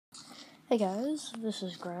Hey guys, this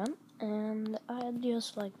is Grant, and I'd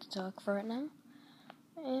just like to talk for right now.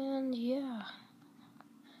 And yeah,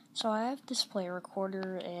 so I have this play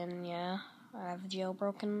recorder, and yeah, I have a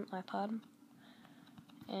jailbroken iPod,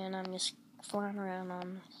 and I'm just flying around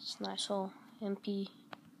on this nice little MP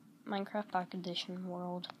Minecraft Pocket Edition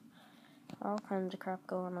world. All kinds of crap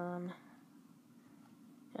going on.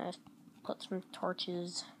 And I put some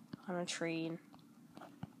torches on a tree. And,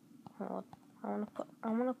 well, I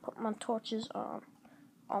wanna put my torches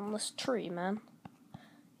on this tree, man.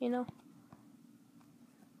 You know?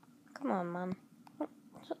 Come on, man.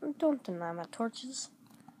 Don't deny my torches.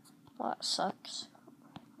 Well, that sucks.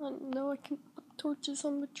 I know I can put torches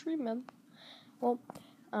on the tree, man. Well,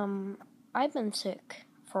 I've been sick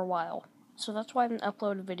for a while, so that's why I haven't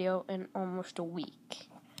uploaded a video in almost a week.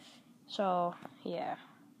 So, yeah.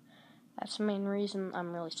 That's the main reason.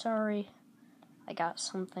 I'm really sorry. I got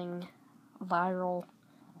something viral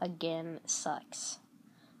again. It sucks.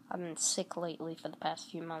 I've been sick lately for the past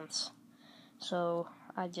few months. So,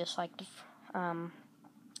 I'd just like to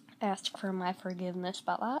ask for my forgiveness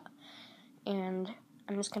about that. And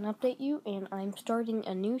I'm just going to update you, and I'm starting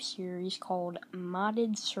a new series called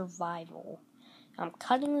Modded Survival. I'm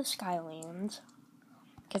cutting the Skylands,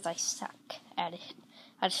 because I suck at it.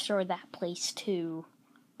 I destroyed that place too,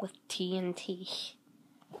 with TNT.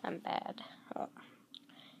 I'm bad.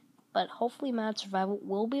 But hopefully Modded Survival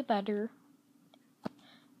will be better,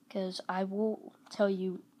 because I will tell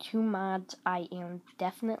you 2 mods I am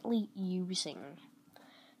definitely using.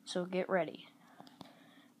 So get ready.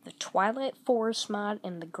 The Twilight Forest mod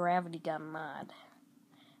and the Gravity Gun mod.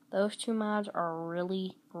 Those 2 mods are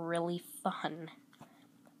really, really fun.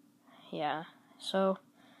 Yeah, so...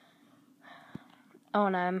 Oh,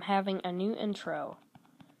 and I'm having a new intro.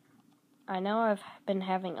 I know I've been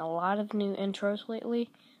having a lot of new intros lately,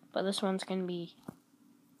 but this one's going to be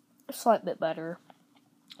a slight bit better.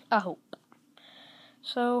 I hope.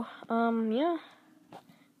 So, yeah.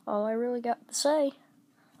 All I really got to say.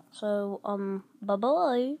 So,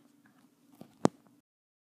 bye-bye.